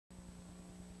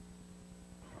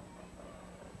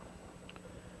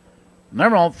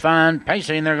They're all fan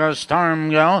pacing. There goes Storm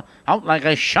Go, out like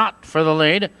a shot for the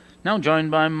lead. Now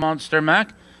joined by Monster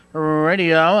Mac.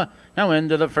 Radio. Now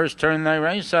into the first turn they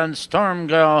race, and Storm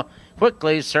Go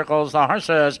quickly circles the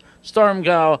horses. Storm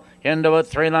Go into a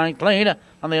 3-length lead.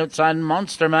 On the outside,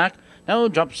 Monster Mac now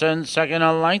drops in second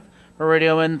a length.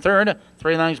 Radio in third,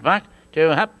 3 lengths back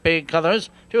to Happy Colors,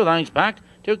 2 lengths back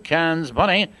to Can's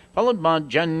Bunny, followed by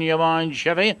Genuine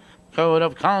Chevy, Code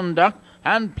of Conduct,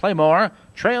 and Playmore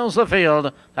trails the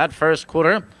field. That first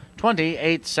quarter,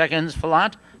 28 seconds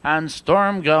flat, and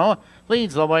Storm Go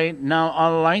leads the way now a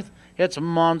length. It's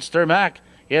Monster Mac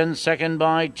in second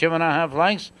by 2.5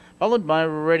 lengths, followed by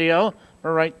Radio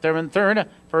right there in third.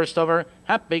 First over,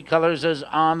 Happy Colors is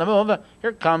on the move.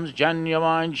 Here comes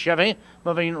Genuine Chevy,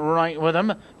 moving right with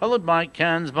him, followed by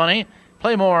Can's Bunny.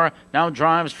 Playmore now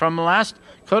drives from last.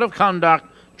 Code of Conduct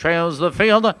trails the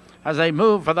field as they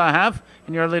move for the half,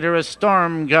 and your leader is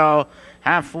Storm Go.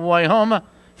 Halfway home,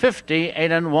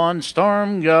 58-1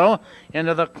 Storm Go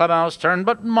into the clubhouse turn,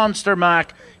 but Monster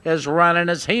Mac is running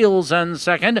his heels in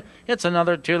second. It's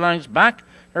another 2 lengths back.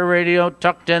 Radio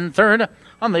tucked in third.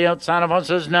 On the outside of us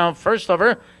is now first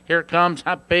over. Here comes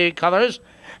Happy Colors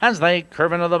as they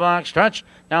curve into the back stretch.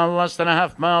 Now less than a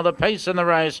half mile the pace in the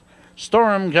race.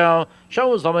 Storm Go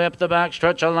shows the way up the back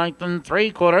stretch, a length and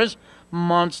 3/4.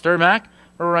 Monster Mac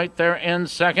right there in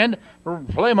second.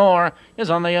 Playmore is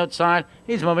on the outside.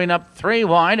 He's moving up 3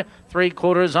 wide,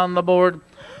 3/4 on the board.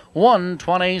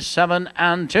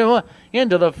 127-2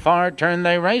 into the far turn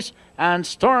they race, and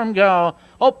Storm Go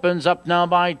opens up now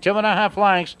by 2.5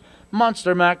 lengths.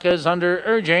 Monster Mac is under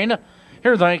urging.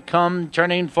 Here they come,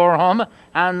 turning for home,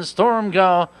 and Storm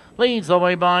Go leads the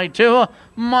way by 2.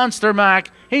 Monster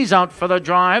Mac, he's out for the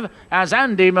drive as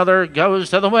Andy Miller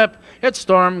goes to the whip. It's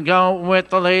Storm Go with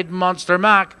the lead. Monster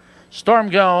Mac, Storm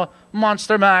Go,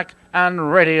 Monster Mac,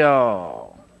 and Radio.